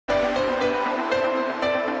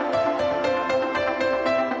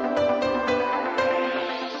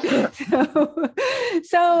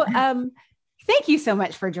So thank you so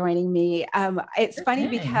much for joining me. It's funny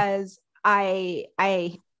Okay. because I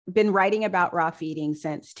been writing about raw feeding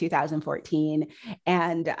since 2014,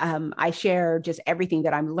 and I share just everything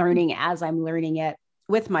that I'm learning as I'm learning it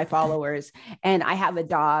with my followers. And I have a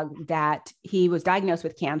dog that he was diagnosed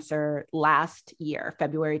with cancer last year,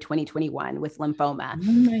 February 2021, with lymphoma,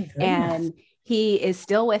 Oh my goodness. and he is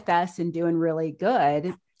still with us and doing really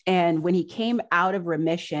good. And when he came out of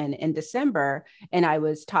remission in December, and I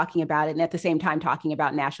was talking about it, and at the same time talking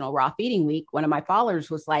about National Raw Feeding Week, one of my followers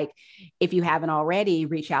was like, if you haven't already,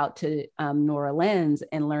 reach out to Nora Lenz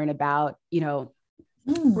and learn about,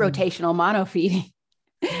 Hmm. rotational monofeeding.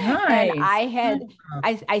 And Nice. I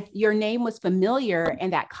had, your name was familiar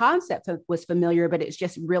and that concept was familiar, but it's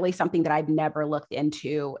just really something that I'd never looked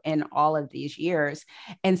into in all of these years.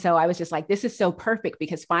 And so I was just like, this is so perfect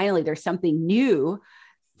because finally there's something new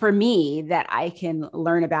for me that I can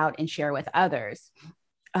learn about and share with others.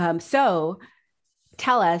 So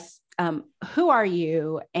tell us, who are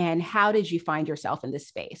you and how did you find yourself in this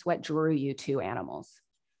space? What drew you to animals?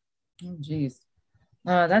 Oh, geez.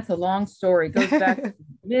 That's a long story. It goes back to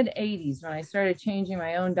the mid 80s when I started changing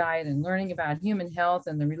my own diet and learning about human health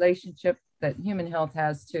and the relationship that human health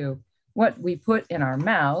has to what we put in our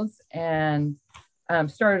mouths, and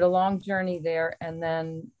started a long journey there. And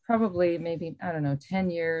then probably maybe, I don't know, 10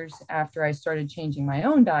 years after I started changing my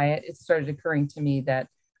own diet, it started occurring to me that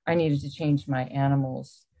I needed to change my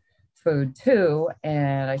animals' food too.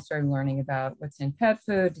 And I started learning about what's in pet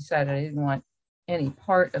food, decided I didn't want any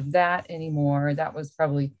part of that anymore. That was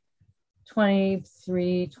probably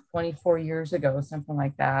 23, 24 years ago, something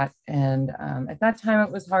like that. And at that time,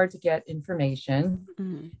 it was hard to get information.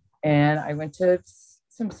 Mm. And I went to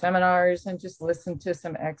some seminars and just listened to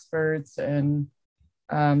some experts, and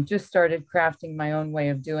just started crafting my own way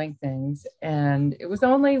of doing things. And it was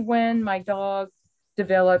only when my dog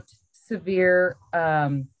developed severe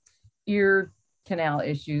ear canal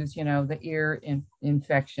issues, the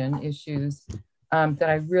infection issues, that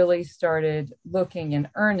I really started looking in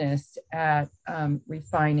earnest at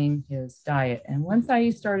refining his diet. And once I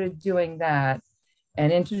started doing that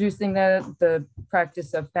and introducing the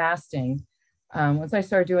practice of fasting, once I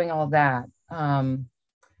started doing all that,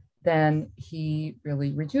 then he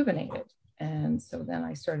really rejuvenated. And so then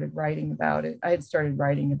I started writing about it. I had started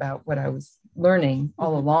writing about what I was learning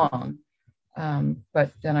all Mm-hmm. along.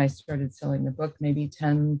 But then I started selling the book maybe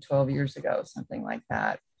 10, 12 years ago, something like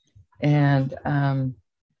that. And I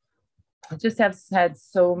just have had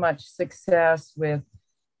so much success with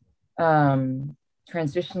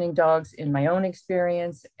transitioning dogs in my own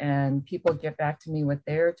experience, and people get back to me with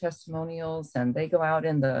their testimonials, and they go out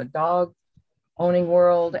in the dog owning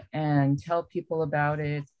world and tell people about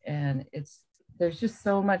it. And there's just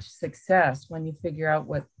so much success when you figure out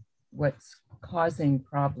what's causing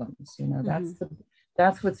problems. Mm-hmm.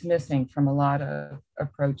 That's what's missing from a lot of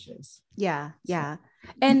approaches. Yeah, So, yeah.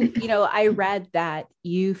 And, I read that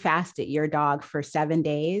you fasted your dog for 7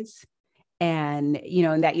 days and,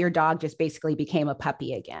 and that your dog just basically became a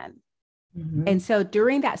puppy again. And mhm. so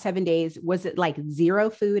during that 7 days, was it like zero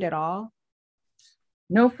food at all?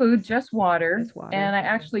 No food, just water. Just water. And I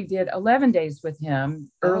actually did 11 days with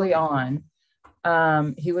him Oh, early okay.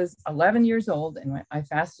 on. He was 11 years old, and I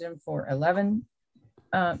fasted him for 11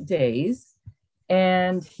 days,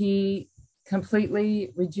 and he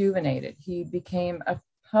completely rejuvenated. He became a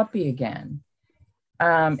puppy again.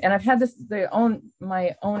 And I've had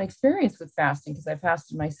my own experience with fasting because I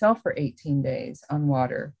fasted myself for 18 days on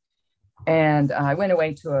water, and I went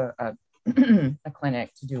away to a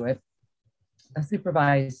clinic to do it, a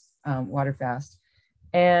supervised water fast,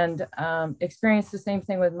 and experienced the same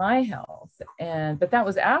thing with my health. But that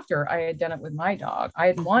was after I had done it with my dog. I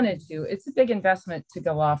had Mm-hmm. wanted to. It's a big investment to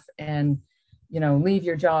go off and leave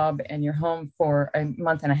your job and your home for a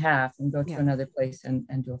month and a half and go to Yeah. another place and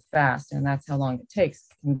do a fast, and that's how long it takes,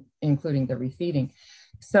 including the refeeding.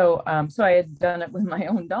 So I had done it with my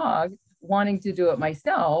own dog, wanting to do it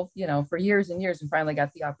myself, for years and years, and finally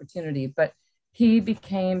got the opportunity. But he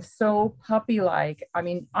became so puppy like. I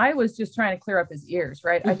mean, I was just trying to clear up his ears,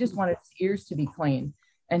 right? I just Mhm. wanted his ears to be clean.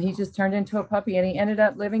 And he just turned into a puppy, and he ended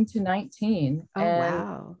up living to 19. Oh, And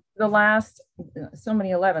wow. the last, so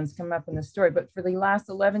many 11s come up in the story, but for the last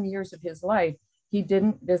 11 years of his life, he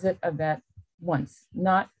didn't visit a vet once.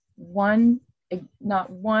 Not one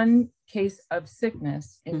case of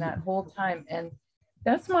sickness in that Mhm. whole time. And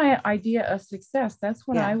that's my idea of success. That's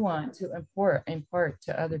what I Yeah. want to impart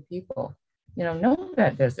to other people. No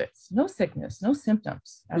vet visits, no sickness, no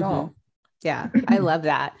symptoms at Hmm. all. Yeah, I love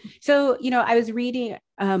that. So, I was reading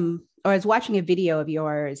or I was watching a video of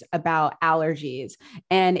yours about allergies,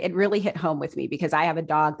 and it really hit home with me because I have a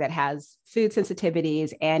dog that has food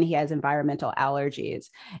sensitivities and he has environmental allergies.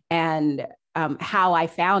 And how I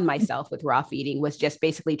found myself with raw feeding was just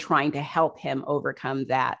basically trying to help him overcome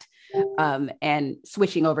that. And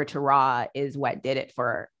switching over to raw is what did it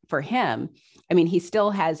for him. I mean, he still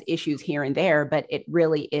has issues here and there, but it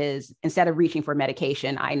really is, instead of reaching for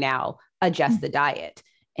medication, I now adjust the diet,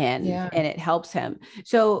 and it helps him.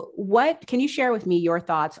 So what can you share with me your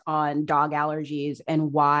thoughts on dog allergies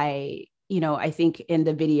and why, I think in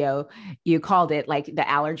the video you called it like the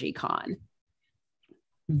allergy con.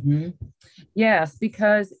 Mm-hmm. Yes,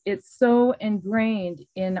 because it's so ingrained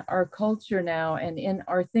in our culture now and in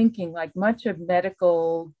our thinking, like much of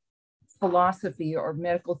medical philosophy or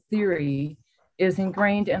medical theory is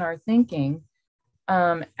ingrained in our thinking.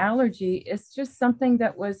 Allergy is just something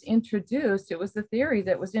that was introduced. It was the theory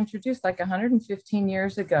that was introduced like 115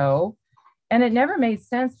 years ago. And it never made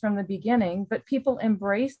sense from the beginning, but people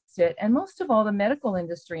embraced it. And most of all, the medical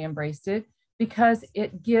industry embraced it because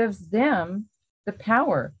it gives them the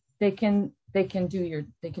power. They can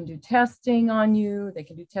do testing on you. They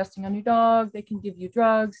can do testing on your dog. They can give you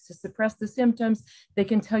drugs to suppress the symptoms. They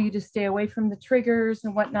can tell you to stay away from the triggers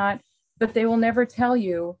and whatnot, but they will never tell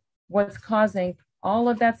you what's causing all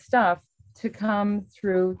of that stuff to come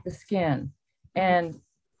through the skin. And,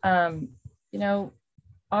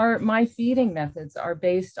 my feeding methods are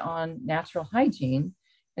based on natural hygiene,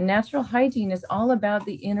 and natural hygiene is all about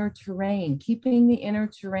the inner terrain, keeping the inner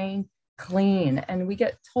terrain clean. And we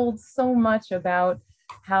get told so much about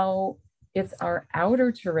how it's our outer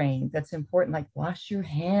terrain that's important, like wash your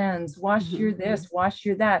hands, wash your this, wash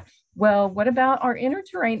your that. Well, what about our inner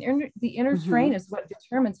terrain? The inner terrain is what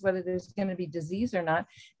determines whether there's going to be disease or not.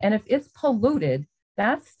 And if it's polluted,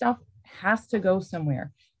 that stuff has to go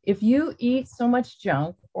somewhere. If you eat so much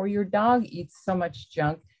junk or your dog eats so much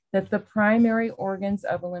junk that the primary organs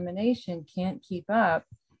of elimination can't keep up,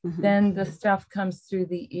 then the stuff comes through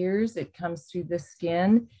the ears, it comes through the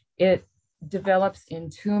skin, it develops in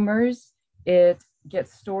tumors, it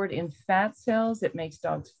gets stored in fat cells, it makes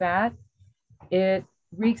dogs fat, it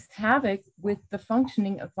wreaks havoc with the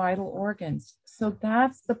functioning of vital organs. So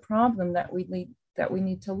that's the problem that we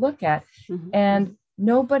need to look at. And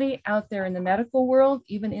nobody out there in the medical world,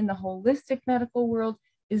 even in the holistic medical world,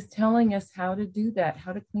 is telling us how to do that,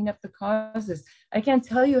 how to clean up the causes. I can't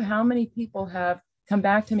tell you how many people have come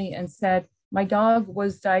back to me and said, my dog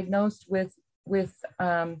was diagnosed with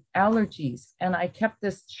allergies, and I kept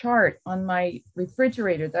this chart on my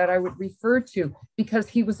refrigerator that I would refer to because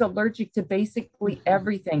he was allergic to basically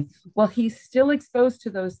everything. Well, he's still exposed to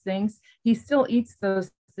those things. He still eats those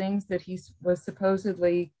things that he was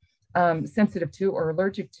supposedly sensitive to or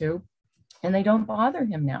allergic to, and they don't bother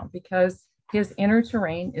him now because his inner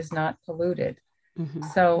terrain is not polluted.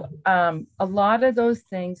 So a lot of those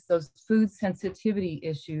things, those food sensitivity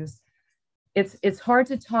issues, it's hard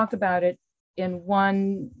to talk about it in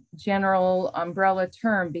one general umbrella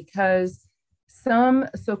term because some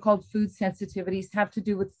so-called food sensitivities have to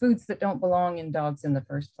do with foods that don't belong in dogs in the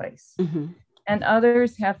first place. And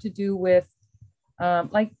others have to do with,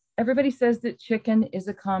 like everybody says that chicken is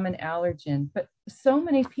a common allergen, but so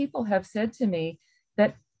many people have said to me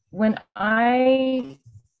that when I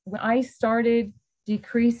started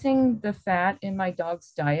decreasing the fat in my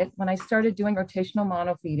dog's diet, when I started doing rotational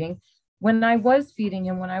monofeeding, when I was feeding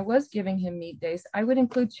him, when I was giving him meat days, I would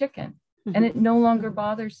include chicken and it no longer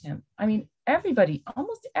bothers him. I mean,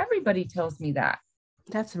 almost everybody tells me that.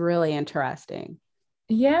 That's really interesting.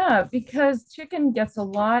 Yeah, because chicken gets a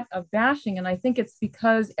lot of bashing, and I think it's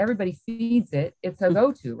because everybody feeds it. It's a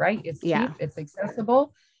go-to, right? It's cheap, it's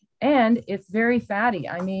accessible, and it's very fatty.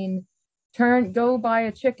 I mean, go buy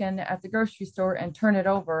a chicken at the grocery store and turn it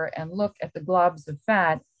over and look at the globs of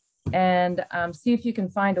fat and see if you can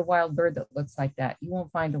find a wild bird that looks like that. You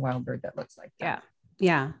won't find a wild bird that looks like that.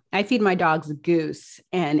 Yeah. I feed my dogs goose,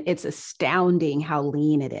 and it's astounding how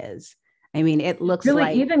lean it is. I mean, it looks really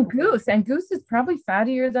like even goose, and goose is probably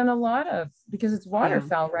fattier than a lot of, because it's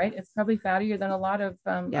waterfowl, right? It's probably fattier than a lot of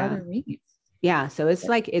other meats. Yeah. So it's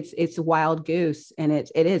like, it's wild goose, and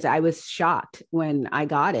it is. I was shocked when I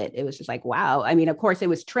got it. It was just like, wow. I mean, of course it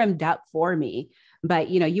was trimmed up for me, but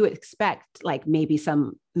you would expect like maybe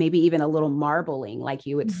even a little marbling like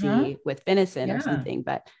you would see with venison or something,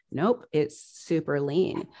 but nope, it's super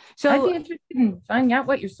lean. So I'd be interested in finding out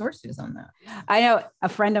what your source is on that. I know a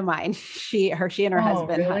friend of mine, she and her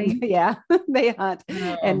husband hunt. Yeah, they hunt.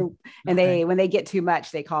 And when they get too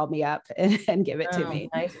much, they call me up and give it to me.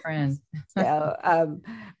 Nice friend.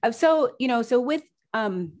 So with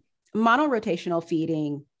monorotational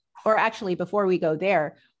feeding, or actually before we go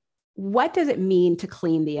there, what does it mean to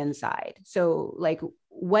clean the inside? So like,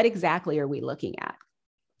 what exactly are we looking at?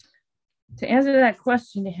 To answer that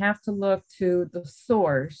question, you have to look to the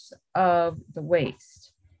source of the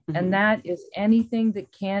waste. Mm-hmm. And that is anything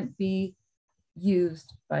that can't be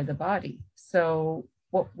used by the body. So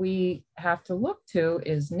what we have to look to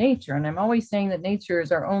is nature. And I'm always saying that nature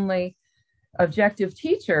is our only objective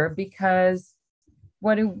teacher, because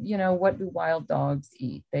what do wild dogs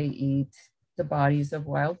eat? They eat the bodies of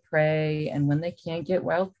wild prey. And when they can't get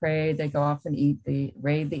wild prey, they go off and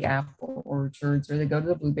raid the apple orchards, or they go to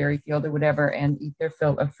the blueberry field or whatever and eat their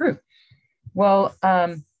fill of fruit. Well,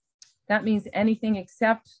 that means anything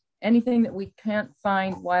that we can't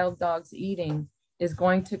find wild dogs eating is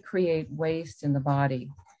going to create waste in the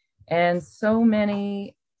body. And so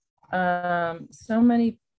many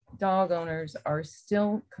dog owners are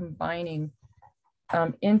still combining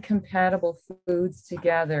incompatible foods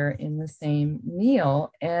together in the same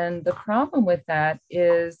meal. And the problem with that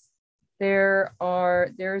is there's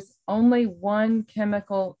only one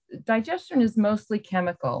chemical. Digestion is mostly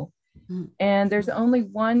chemical. And there's only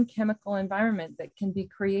one chemical environment that can be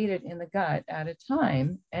created in the gut at a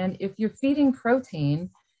time. And if you're feeding protein,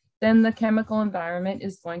 then the chemical environment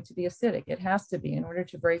is going to be acidic. It has to be in order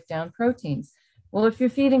to break down proteins. Well, if you're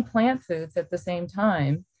feeding plant foods at the same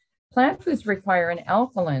time, plant foods require an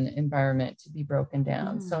alkaline environment to be broken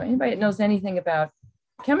down. So anybody that knows anything about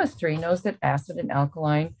chemistry knows that acid and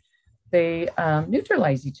alkaline, they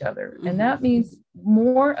neutralize each other. And that means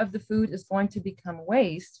more of the food is going to become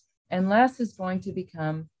waste, and less is going to be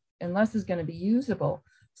usable.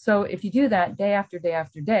 So if you do that day after day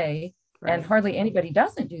after day, right, and hardly anybody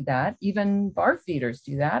doesn't do that, even bar feeders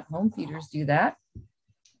do that, home feeders do that,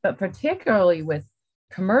 but particularly with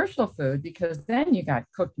commercial food, because then you got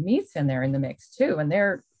cooked meats in there in the mix too, and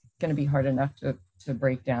they're going to be hard enough to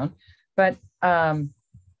break down. But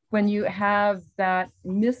when you have that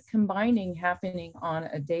miscombining happening on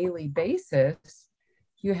a daily basis,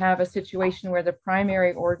 you have a situation where the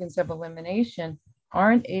primary organs of elimination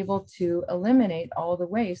aren't able to eliminate all the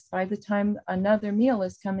waste by the time another meal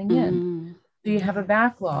is coming in. So you have a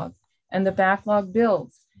backlog, and the backlog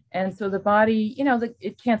builds. And so the body,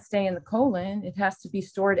 it can't stay in the colon. It has to be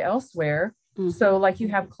stored elsewhere. So like you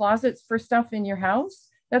have closets for stuff in your house.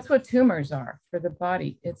 That's what tumors are for the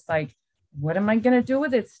body. It's like, what am I going to do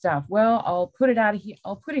with its stuff? Well, I'll put it out of here.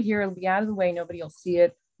 I'll put it here. It'll be out of the way. Nobody will see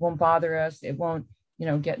it. Won't bother us. It won't,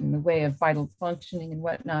 get in the way of vital functioning and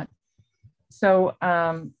whatnot. So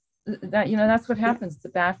that's what happens. The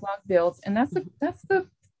backlog builds, and that's the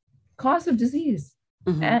cause of disease.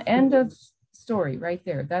 End of story right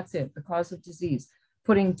there. That's it. The cause of disease.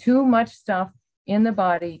 Putting too much stuff in the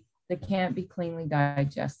body that can't be cleanly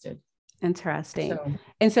digested. Interesting.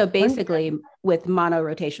 And so basically with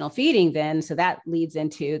monorotational feeding then, so that leads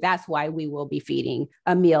into, that's why we will be feeding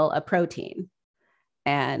a meal of protein.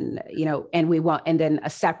 And, and we want, and then a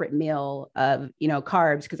separate meal of,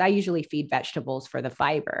 carbs, because I usually feed vegetables for the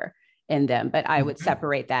fiber in them, but I would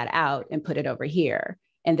separate that out and put it over here,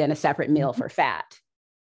 and then a separate meal for fat.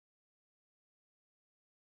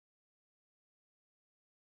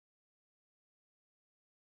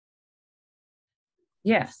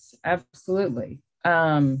 Yes, absolutely.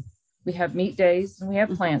 We have meat days and we have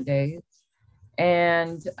plant days.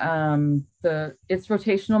 And it's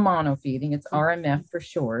rotational monofeeding. It's RMF for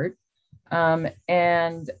short. It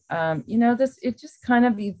just kind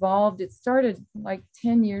of evolved. It started like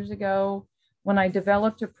 10 years ago when I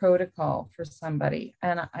developed a protocol for somebody.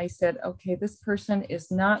 And I said, okay, this person is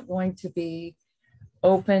not going to be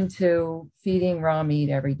open to feeding raw meat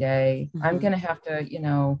every day. I'm going to have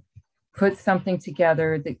to, put something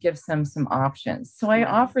together that gives them some options. So I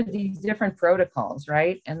offered these different protocols,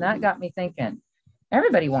 right? And that got me thinking,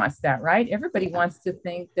 everybody wants that, right? Everybody wants to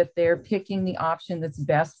think that they're picking the option that's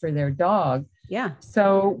best for their dog. Yeah.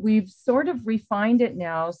 So we've sort of refined it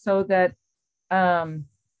now so that,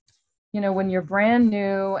 when you're brand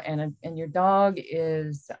new and your dog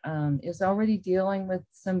is already dealing with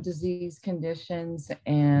some disease conditions,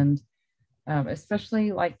 and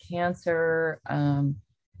especially like cancer,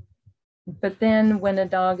 but then when a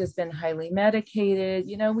dog has been highly medicated,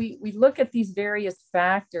 we look at these various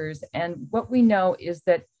factors, and what we know is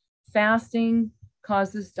that fasting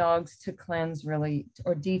causes dogs to cleanse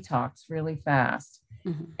or detox really fast.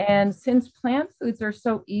 And since plant foods are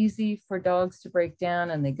so easy for dogs to break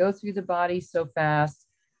down and they go through the body so fast,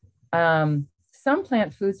 some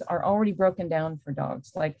plant foods are already broken down for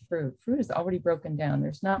dogs, like fruit. Fruit is already broken down.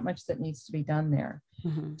 There's not much that needs to be done there.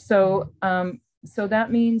 So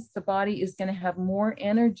that means the body is going to have more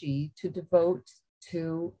energy to devote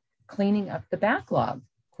to cleaning up the backlog,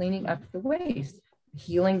 cleaning up the waste,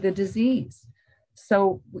 healing the disease.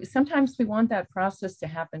 So sometimes we want that process to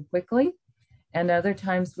happen quickly, and other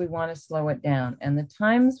times we want to slow it down. And the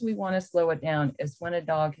times we want to slow it down is when a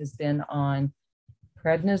dog has been on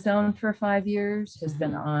prednisone for 5 years, has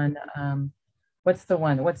been on, what's the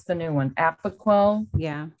new one? Apoquel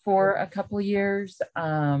for a couple of years,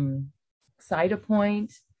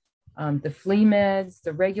 Cytopoint, the flea meds,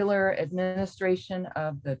 the regular administration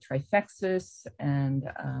of the Trifexis and,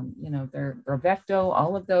 their Bravecto,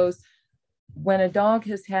 all of those. When a dog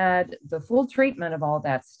has had the full treatment of all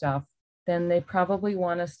that stuff, then they probably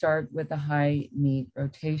want to start with a high meat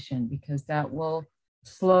rotation, because that will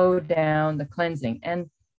slow down the cleansing. And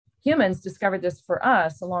humans discovered this for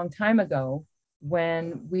us a long time ago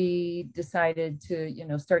when we decided to,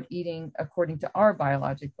 start eating according to our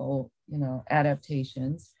biological,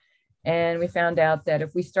 adaptations. And we found out that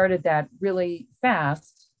if we started that really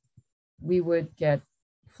fast, we would get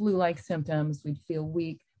flu-like symptoms, we'd feel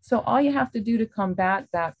weak. So all you have to do to combat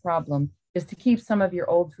that problem is to keep some of your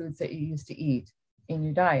old foods that you used to eat in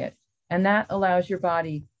your diet. And that allows your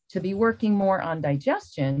body to be working more on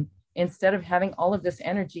digestion instead of having all of this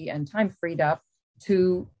energy and time freed up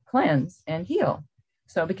to cleanse and heal.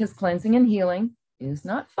 So because cleansing and healing is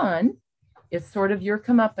not fun, it's sort of your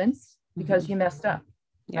comeuppance because you messed up,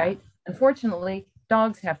 right? Unfortunately,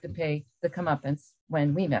 dogs have to pay the comeuppance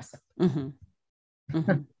when we mess up.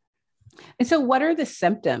 And so what are the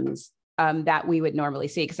symptoms that we would normally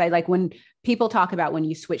see? Because I like when people talk about when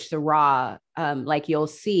you switch to raw, like you'll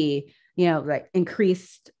see, like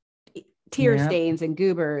increased tear stains and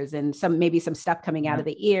goobers and maybe some stuff coming out of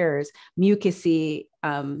the ears, mucousy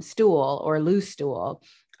stool or loose stool,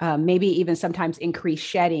 maybe even sometimes increased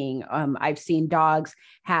shedding. I've seen dogs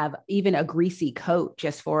have even a greasy coat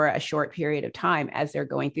just for a short period of time as they're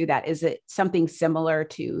going through that. Is it something similar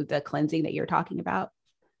to the cleansing that you're talking about?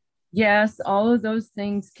 Yes, all of those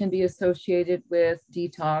things can be associated with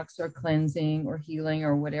detox or cleansing or healing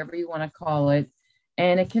or whatever you want to call it.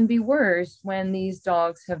 And it can be worse when these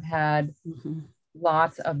dogs have had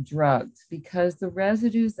lots of drugs, because the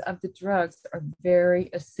residues of the drugs are very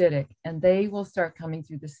acidic and they will start coming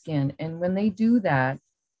through the skin. And when they do that,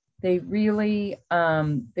 they really,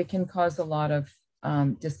 they can cause a lot of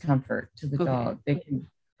discomfort to the dog. They can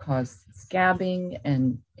cause scabbing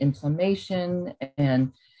and inflammation,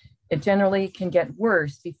 and it generally can get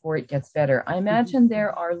worse before it gets better. I imagine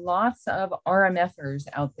there are lots of RMFers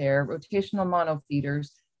out there, rotational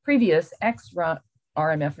monofeeders, previous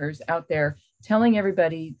ex-RMFers out there telling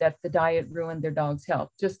everybody that the diet ruined their dog's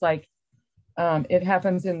health, just like it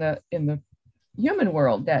happens in the human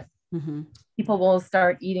world, that people will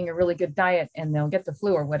start eating a really good diet and they'll get the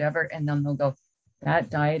flu or whatever, and then they'll go,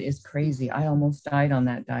 that diet is crazy. I almost died on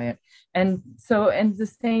that diet. And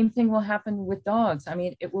the same thing will happen with dogs. I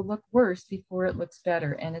mean, it will look worse before it looks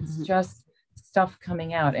better. And it's just stuff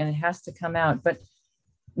coming out, and it has to come out. But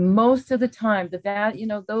most of the time,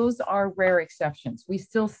 those are rare exceptions. We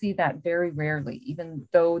still see that very rarely, even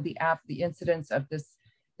though the incidence of this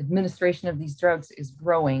administration of these drugs is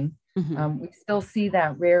growing. We still see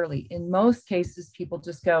that rarely. In most cases, people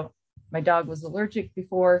just go, my dog was allergic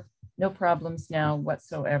before, no problems now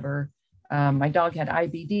whatsoever. My dog had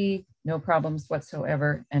IBD, no problems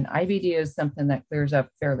whatsoever. And IBD is something that clears up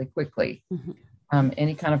fairly quickly.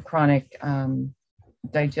 Any kind of chronic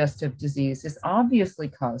digestive disease is obviously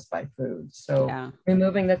caused by food. So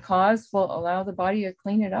removing the cause will allow the body to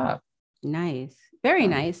clean it up. Nice. Very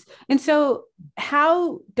nice. And so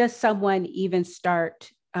how does someone even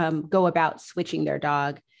go about switching their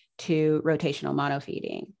dog to rotational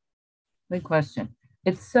monofeeding? Good question.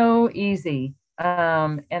 It's so easy.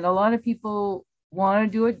 And a lot of people want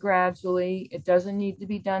to do it gradually. It doesn't need to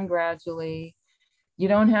be done gradually. You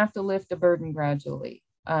don't have to lift a burden gradually.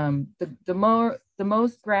 The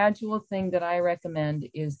most gradual thing that I recommend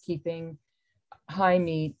is keeping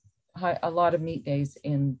a lot of meat days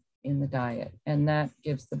in the diet. And that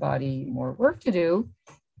gives the body more work to do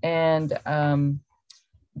and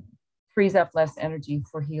frees up less energy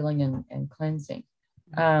for healing and cleansing.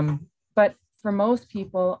 But for most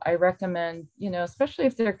people, I recommend, especially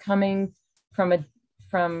if they're coming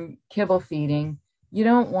from kibble feeding, you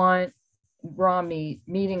don't want raw meat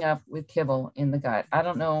meeting up with kibble in the gut. I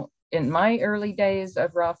don't know, in my early days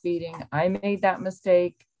of raw feeding, I made that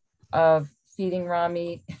mistake of feeding raw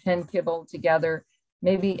meat and kibble together.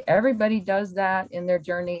 Maybe everybody does that in their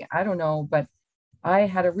journey. I don't know, but I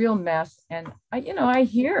had a real mess. And I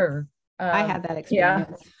hear. I had that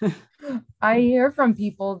experience. I hear from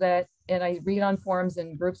people that, and I read on forums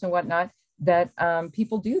and groups and whatnot, that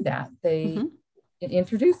people do that. They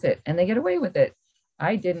introduce it and they get away with it.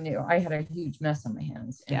 I didn't know, I had a huge mess on my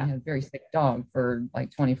hands, and Yeah. I had a very sick dog for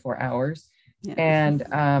like 24 hours. Yeah.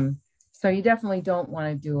 And so you definitely don't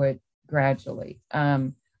want to do it gradually.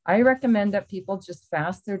 I recommend that people just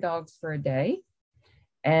fast their dogs for a day.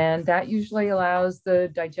 And that usually allows the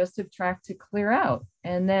digestive tract to clear out.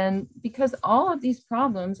 And then, because all of these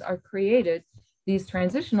problems are created, these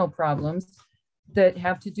transitional problems that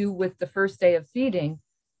have to do with the first day of feeding,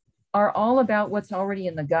 are all about what's already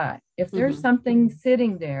in the gut. If there's something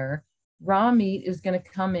sitting there, raw meat is going to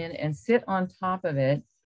come in and sit on top of it.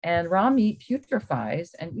 And raw meat putrefies.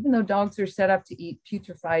 And even though dogs are set up to eat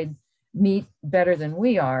putrefied meat better than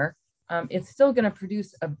we are, it's still going to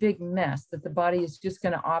produce a big mess that the body is just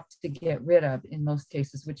going to opt to get rid of in most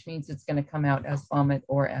cases, which means it's going to come out as vomit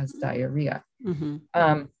or as diarrhea.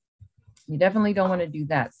 You definitely don't want to do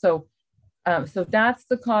that. So that's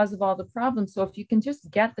the cause of all the problems. So if you can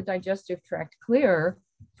just get the digestive tract clear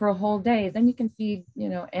for a whole day, then you can feed,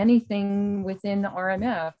 anything within the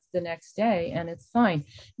RMF the next day, and it's fine.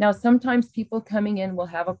 Now, sometimes people coming in will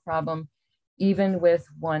have a problem even with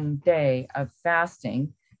one day of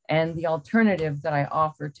fasting. And the alternative that I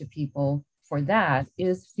offer to people for that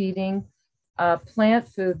is feeding plant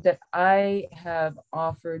food that I have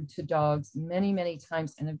offered to dogs many, many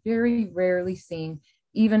times, and have very rarely seen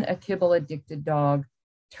even a kibble addicted dog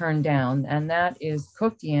turn down. And that is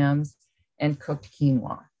cooked yams and cooked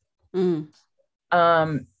quinoa. You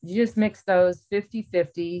just mix those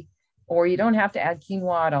 50-50, or you don't have to add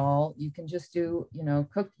quinoa at all. You can just do,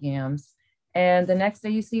 cooked yams. And the next day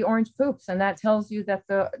you see orange poops, and that tells you that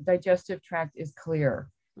the digestive tract is clear.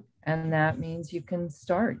 And that means you can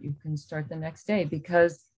start the next day,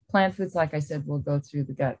 because plant foods, like I said, will go through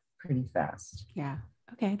the gut pretty fast. Yeah.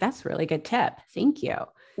 Okay. That's a really good tip. Thank you.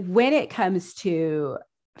 When it comes to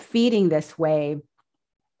feeding this way,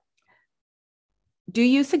 do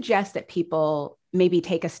you suggest that people maybe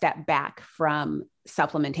take a step back from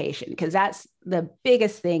supplementation? Because that's the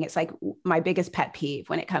biggest thing. It's like my biggest pet peeve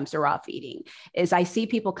when it comes to raw feeding is I see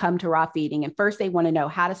people come to raw feeding, and first they want to know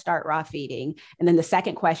how to start raw feeding. And then the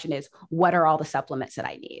second question is, what are all the supplements that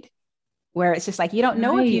I need? Where it's just like, you don't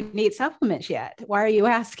know if you need supplements yet. Why are you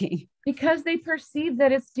asking? Because they perceive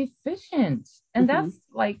that it's deficient. And that's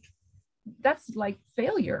like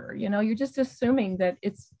failure. You're just assuming that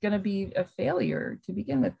it's going to be a failure to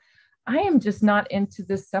begin with. I am just not into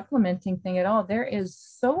this supplementing thing at all. There is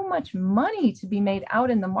so much money to be made out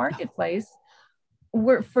in the marketplace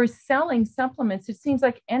for selling supplements. It seems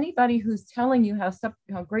like anybody who's telling you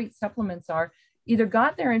how great supplements are either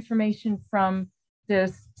got their information from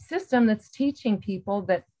this system that's teaching people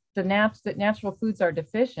that that natural foods are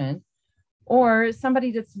deficient, or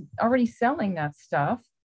somebody that's already selling that stuff.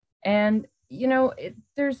 And,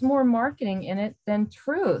 there's more marketing in it than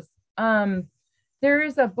truth. There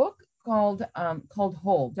is a book called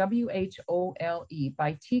Whole, WHOLE,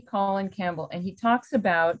 by T. Colin Campbell. And he talks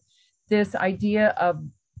about this idea of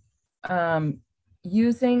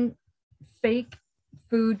using fake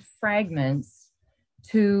food fragments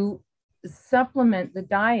to supplement the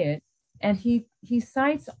diet. And he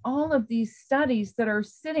cites all of these studies that are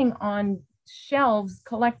sitting on shelves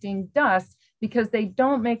collecting dust because they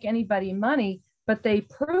don't make anybody money, but they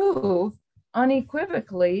prove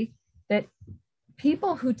unequivocally that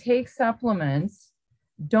people who take supplements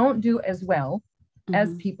don't do as well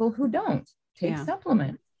as people who don't take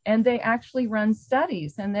supplements. And they actually run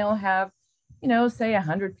studies, and they'll have, say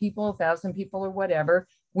 100 people, 1,000 people or whatever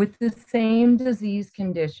with the same disease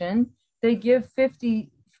condition. They give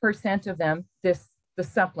 50% of them the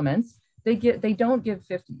supplements. They don't give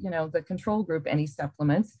 50, the control group any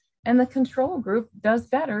supplements, and the control group does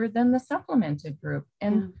better than the supplemented group.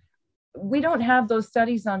 And we don't have those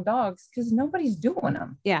studies on dogs because nobody's doing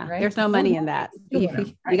them. Yeah. Right? There's no money in that. You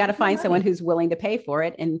got to find someone who's willing to pay for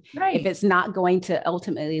it. And if it's not going to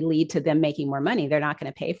ultimately lead to them making more money, they're not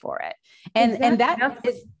going to pay for it. And that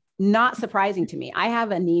is not surprising to me. I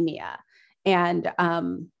have anemia, and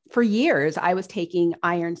for years I was taking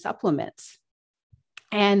iron supplements.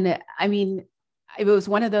 And I mean, it was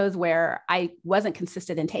one of those where I wasn't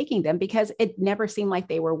consistent in taking them because it never seemed like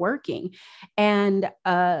they were working. And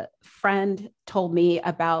a friend told me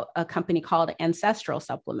about a company called Ancestral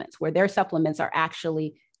Supplements, where their supplements are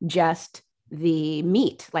actually just the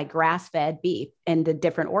meat, like grass-fed beef and the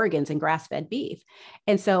different organs in grass-fed beef.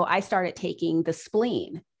 And so I started taking the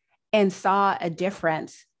spleen and saw a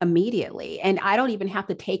difference immediately. And I don't even have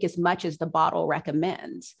to take as much as the bottle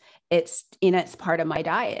recommends. It's part of my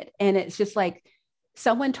diet. And it's just like,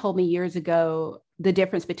 someone told me years ago, the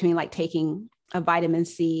difference between like taking a vitamin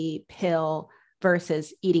C pill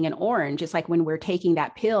versus eating an orange. It's like when we're taking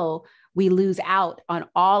that pill, we lose out on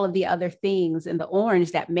all of the other things in the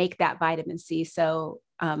orange that make that vitamin C so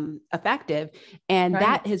effective. And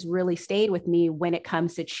that has really stayed with me when it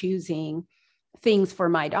comes to choosing things for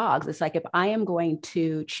my dogs. It's like, if I am going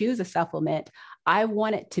to choose a supplement, I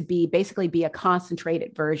want it to be basically be a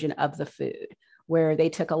concentrated version of the food, where they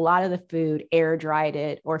took a lot of the food, air dried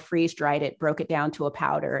it or freeze dried it, broke it down to a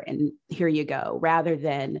powder, and here you go, rather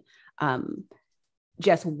than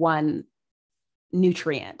just one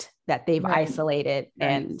nutrient that they've isolated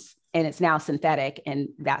and it's now synthetic, and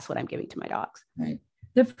that's what I'm giving to my dogs. Right.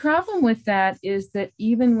 The problem with that is that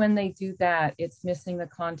even when they do that, it's missing the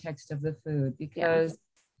context of the food, because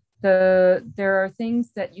there are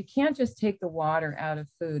things that you can't just take the water out of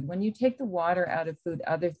food. When you take the water out of food,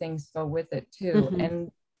 other things go with it too.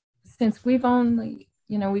 And since we've only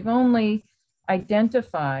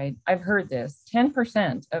identified, I've heard this,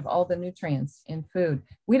 10% of all the nutrients in food,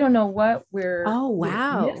 we don't know what we're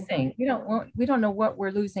missing. We don't know what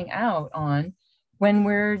we're losing out on when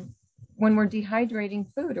we're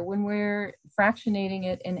dehydrating food or when we're fractionating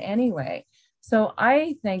it in any way. So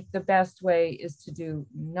I think the best way is to do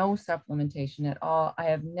no supplementation at all. I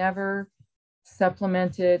have never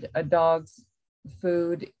supplemented a dog's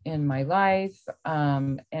food in my life.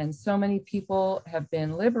 And so many people have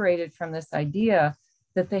been liberated from this idea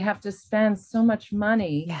that they have to spend so much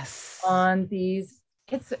money on these.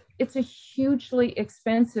 It's a hugely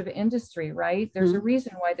expensive industry, right? There's a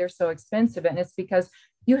reason why they're so expensive. And it's because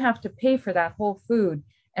you have to pay for that whole food.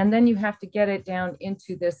 And then you have to get it down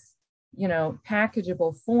into this,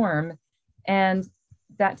 packageable form. And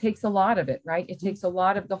that takes a lot of it, right? It takes a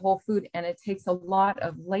lot of the whole food, and it takes a lot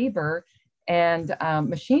of labor and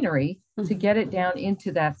machinery to get it down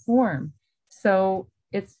into that form. So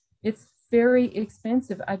it's very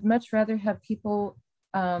expensive. I'd much rather have people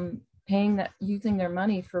paying that, using their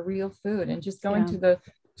money for real food, and just going to the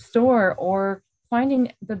store or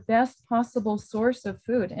finding the best possible source of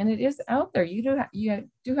food. And it is out there. You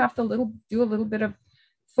do have to do a little bit of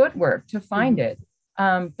footwork to find it,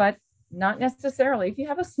 but not necessarily. If you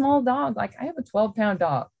have a small dog, like I have a 12-pound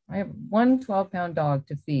dog, I have one 12-pound dog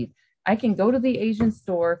to feed. I can go to the Asian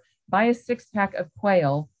store, buy a 6-pack of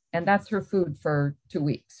quail, and that's her food for 2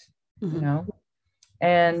 weeks,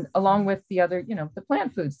 and along with the other, the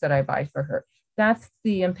plant foods that I buy for her. That's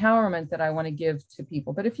the empowerment that I want to give to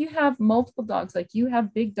people. But if you have multiple dogs, like you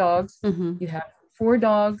have big dogs, you have 4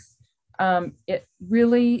 dogs, it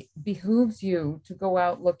really behooves you to go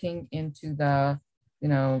out looking into the,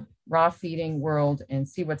 raw feeding world and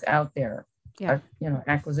see what's out there,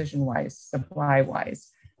 acquisition wise, supply wise.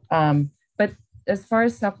 But as far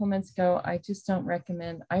as supplements go, I just don't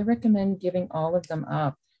recommend. I recommend giving all of them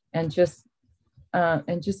up and just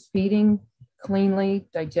feeding cleanly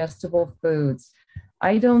digestible foods.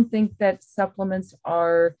 I don't think that supplements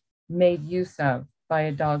are made use of by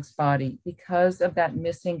a dog's body because of that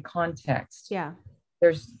missing context. Yeah.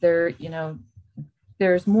 There's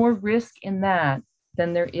more risk in that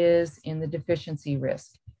than there is in the deficiency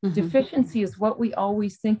risk. Deficiency is what we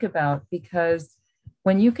always think about, because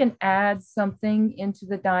when you can add something into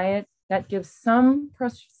the diet, that gives some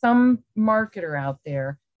marketer out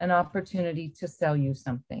there an opportunity to sell you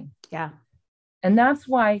something. Yeah. And that's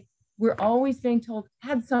why we're always being told,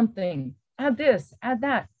 add something, add this, add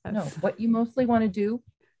that. No, what you mostly want to do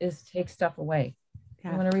is take stuff away. You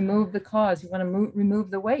want to remove the cause. You want to remove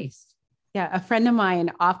the waste. Yeah. A friend of mine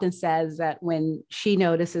often says that when she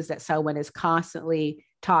notices that someone is constantly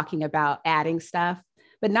talking about adding stuff,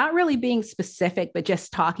 but not really being specific, but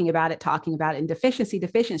just talking about it, and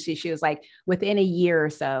deficiency, she was like, within a year or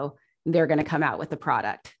so, they're going to come out with the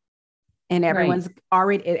product. And everyone's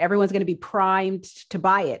going to be primed to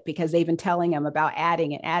buy it because they've been telling them about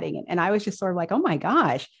adding it. And I was just sort of like, oh my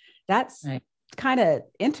gosh, that's kind of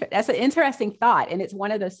that's an interesting thought. And it's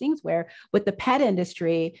one of those things where with the pet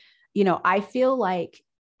industry, I feel like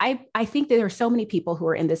I think that there are so many people who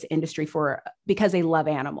are in this industry because they love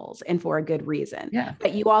animals and for a good reason. Yeah.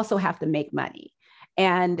 But you also have to make money.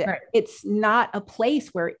 And it's not a place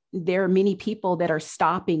where there are many people that are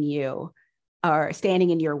stopping you or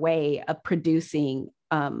standing in your way of producing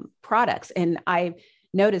products. And I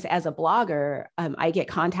notice as a blogger, I get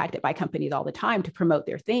contacted by companies all the time to promote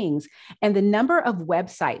their things. And the number of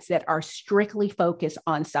websites that are strictly focused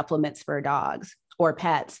on supplements for dogs or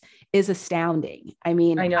pets is astounding. I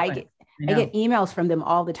mean, I get emails from them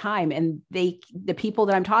all the time, and the people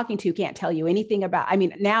that I'm talking to can't tell you anything about,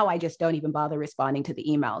 now I just don't even bother responding to the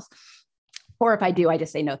emails. Or if I do, I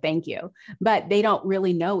just say, no, thank you. But they don't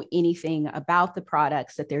really know anything about the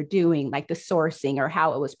products that they're doing, like the sourcing or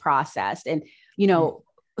how it was processed. And,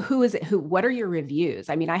 who is it? What are your reviews?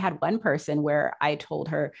 I mean, I had one person where I told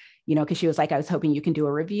her, cause she was like, I was hoping you can do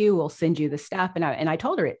a review. We'll send you the stuff. And I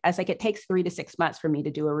told her, I was like, it takes 3 to 6 months for me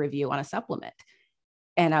to do a review on a supplement.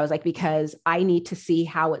 And I was like, because I need to see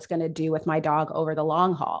how it's going to do with my dog over the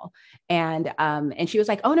long haul. And she was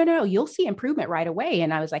like, oh, no, you'll see improvement right away.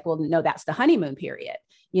 And I was like, well, no, that's the honeymoon period.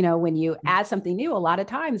 When you add something new, a lot of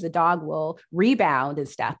times the dog will rebound and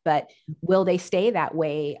stuff, but will they stay that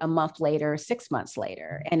way a month later, 6 months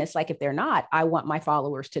later? And it's like, if they're not, I want my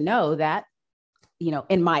followers to know that,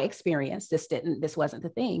 in my experience, this wasn't the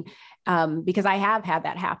thing. Because I have had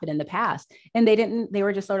that happen in the past, and they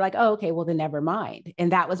were just sort of like, oh, okay, well then never mind.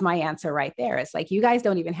 And that was my answer right there. It's like, you guys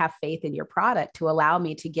don't even have faith in your product to allow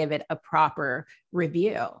me to give it a proper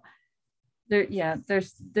review.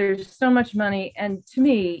 There's so much money. And to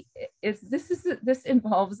me, this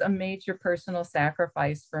involves a major personal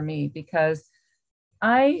sacrifice for me, because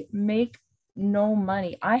I make no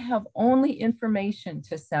money. I have only information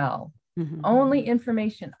to sell. Mm-hmm. Only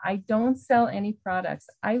information. I don't sell any products.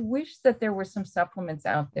 I wish that there were some supplements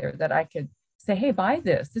out there that I could say, hey, buy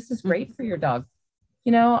this. This is great for your dog.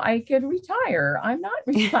 I could retire. I'm not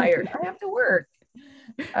retired. I have to work.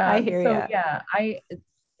 I hear you. Yeah,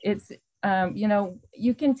 it's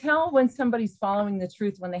you can tell when somebody's following the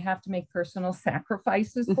truth when they have to make personal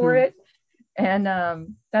sacrifices for it. And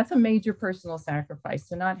that's a major personal sacrifice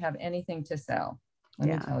to not have anything to sell. Let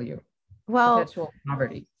me tell you. Well, perpetual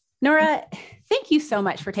poverty. Nora, thank you so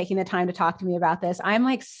much for taking the time to talk to me about this. I'm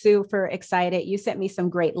like super excited. You sent me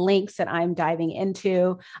some great links that I'm diving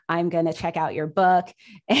into. I'm going to check out your book.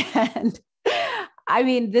 And I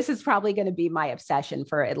mean, this is probably going to be my obsession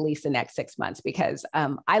for at least the next 6 months, because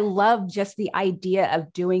I love just the idea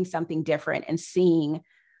of doing something different and seeing,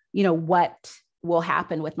 what will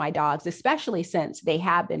happen with my dogs, especially since they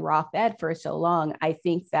have been raw fed for so long. I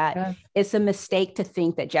think that it's a mistake to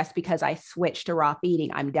think that just because I switched to raw feeding,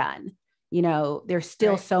 I'm done. There's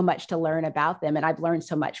still so much to learn about them. And I've learned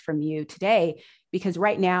so much from you today, because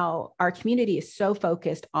right now our community is so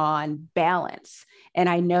focused on balance. And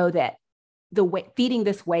I know that the way feeding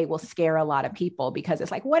this way will scare a lot of people, because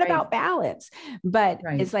it's like, what about balance? But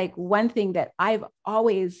it's like, one thing that I've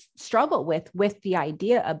always struggled with the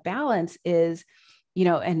idea of balance is,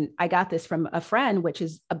 and I got this from a friend, which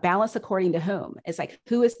is a balance according to whom. It's like,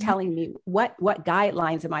 who is telling me what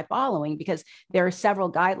guidelines am I following? Because there are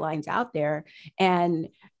several guidelines out there. And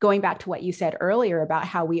going back to what you said earlier about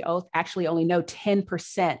how we actually only know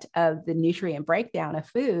 10% of the nutrient breakdown of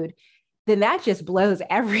food, then that just blows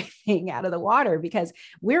everything out of the water, because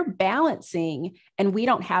we're balancing and we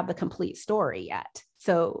don't have the complete story yet.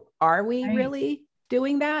 So are we really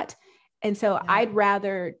doing that? And so I'd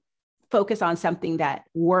rather focus on something that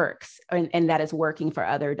works and that is working for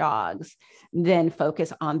other dogs than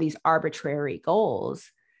focus on these arbitrary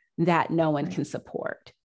goals that no one can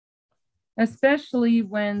support. Especially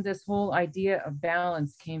when this whole idea of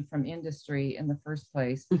balance came from industry in the first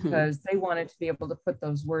place, because they wanted to be able to put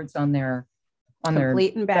those words on their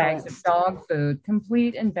bags of dog food,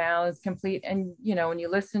 complete and balanced, complete. And, when you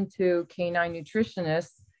listen to canine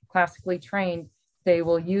nutritionists, classically trained, they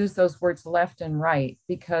will use those words left and right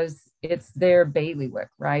because it's their bailiwick,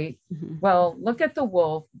 right? Well, look at the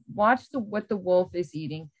wolf, watch what the wolf is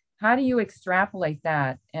eating. How do you extrapolate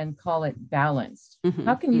that and call it balanced?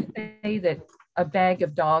 How can you say that a bag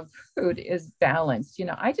of dog food is balanced?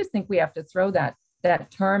 I just think we have to throw that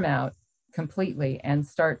term out completely and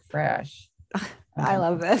start fresh. I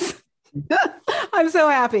love this. I'm so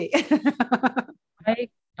happy.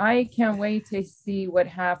 I can't wait to see what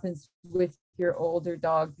happens with your older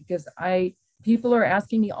dog, because people are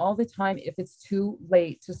asking me all the time if it's too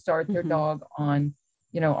late to start their dog on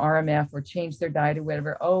RMF or change their diet or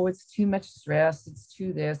whatever. Oh, it's too much stress. It's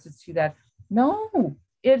too this, it's too that. No,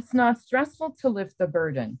 it's not stressful to lift the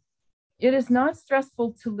burden. It is not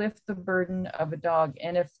stressful to lift the burden of a dog.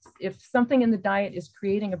 And if something in the diet is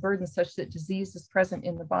creating a burden such that disease is present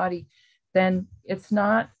in the body, then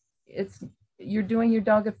you're doing your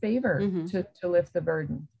dog a favor to lift the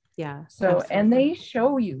burden. Yeah. So, absolutely. And they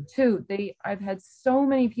show you too. I've had so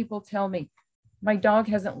many people tell me, my dog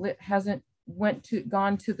hasn't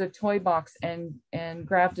gone to the toy box and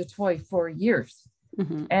grabbed a toy for years.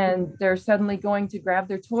 And they're suddenly going to grab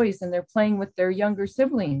their toys and they're playing with their younger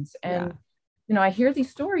siblings. And, I hear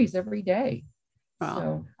these stories every day. Well,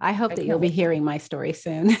 so I hope that you'll be hearing my story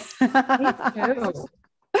soon. Me too.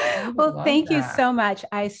 Well, thank you so much.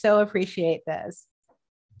 I so appreciate this.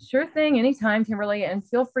 Sure thing. Anytime, Kimberly. And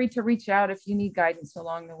feel free to reach out if you need guidance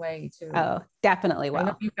along the way too. Oh, definitely will. I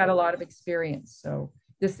know you've got a lot of experience. So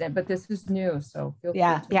this is new. So feel free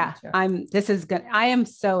to reach out. I am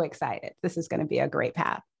so excited. This is going to be a great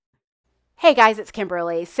path. Hey guys, it's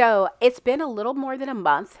Kimberly. So it's been a little more than a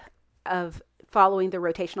month of following the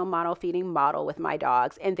rotational monofeeding model with my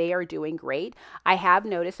dogs, and they are doing great. I have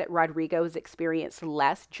noticed that Rodrigo's experienced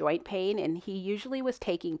less joint pain, and he usually was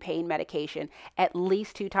taking pain medication at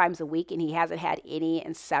least 2 times a week, and he hasn't had any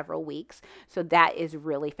in several weeks. So that is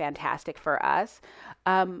really fantastic for us.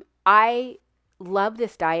 I love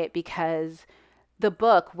this diet because the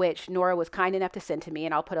book, which Nora was kind enough to send to me,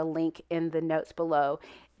 and I'll put a link in the notes below,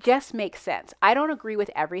 just makes sense. I don't agree with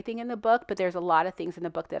everything in the book, but there's a lot of things in the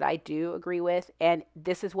book that I do agree with, and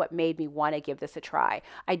this is what made me want to give this a try.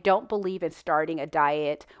 I don't believe in starting a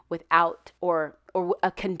diet without or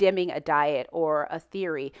condemning a diet or a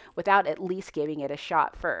theory without at least giving it a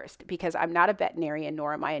shot first, because I'm not a veterinarian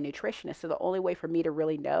nor am I a nutritionist. So the only way for me to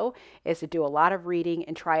really know is to do a lot of reading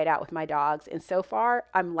and try it out with my dogs. And so far,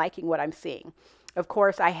 I'm liking what I'm seeing. Of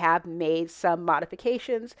course, I have made some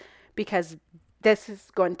modifications because this is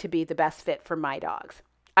going to be the best fit for my dogs.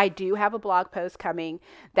 I do have a blog post coming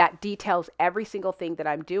that details every single thing that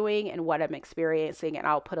I'm doing and what I'm experiencing, and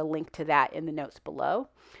I'll put a link to that in the notes below.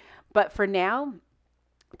 But for now,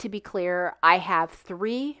 to be clear, I have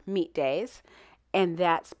 3 meat days, and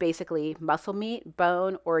that's basically muscle meat,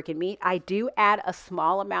 bone, organ meat. I do add a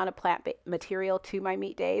small amount of plant material to my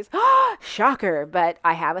meat days. Shocker, but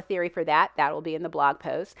I have a theory for that. That will be in the blog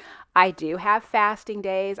post. I do have fasting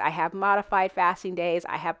days. I have modified fasting days.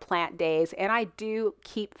 I have plant days, and I do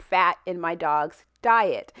keep fat in my dog's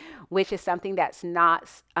diet, which is something that's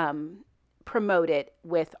not promoted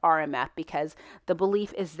with RMF, because the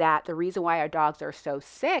belief is that the reason why our dogs are so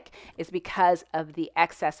sick is because of the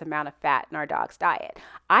excess amount of fat in our dog's diet.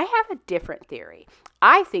 I have a different theory.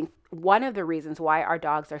 I think one of the reasons why our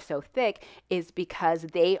dogs are so thick is because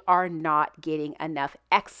they are not getting enough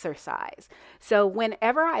exercise. So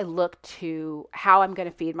whenever I look to how I'm going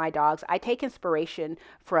to feed my dogs, I take inspiration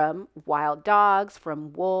from wild dogs,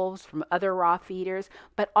 from wolves, from other raw feeders,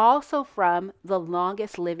 but also from the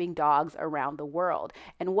longest living dogs around the world.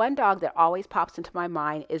 And one dog that always pops into my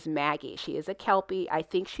mind is Maggie. She is a Kelpie. I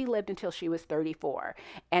think she lived until she was 34.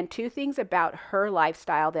 And 2 things about her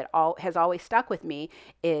lifestyle that has always stuck with me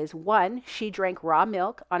is, one, she drank raw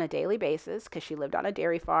milk on a daily basis because she lived on a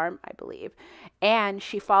dairy farm, I believe, and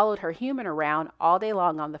she followed her human around all day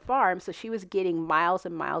long on the farm, so she was getting miles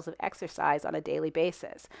and miles of exercise on a daily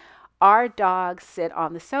basis. Our dogs sit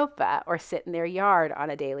on the sofa or sit in their yard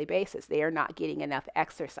on a daily basis. They are not getting enough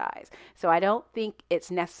exercise. So I don't think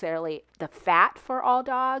it's necessarily the fat for all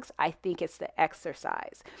dogs. I think it's the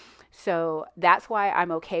exercise. So that's why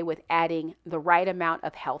I'm okay with adding the right amount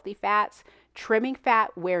of healthy fats, trimming fat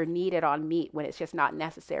where needed on meat when it's just not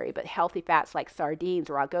necessary, but healthy fats like sardines,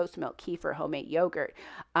 raw goat's milk, kefir, homemade yogurt,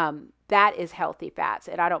 that is healthy fats,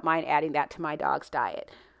 and I don't mind adding that to my dog's diet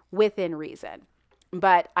within reason.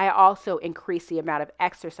 But I also increase the amount of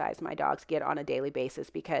exercise my dogs get on a daily basis,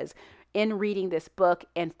 because in reading this book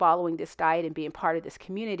and following this diet and being part of this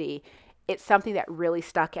community, it's something that really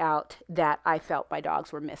stuck out that I felt my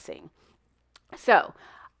dogs were missing. So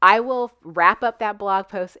I will wrap up that blog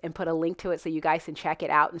post and put a link to it so you guys can check it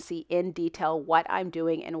out and see in detail what I'm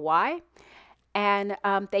doing and why. And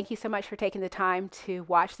thank you so much for taking the time to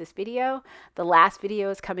watch this video. The last video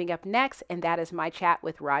is coming up next, and that is my chat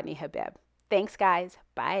with Rodney Habib. Thanks, guys.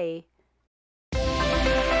 Bye.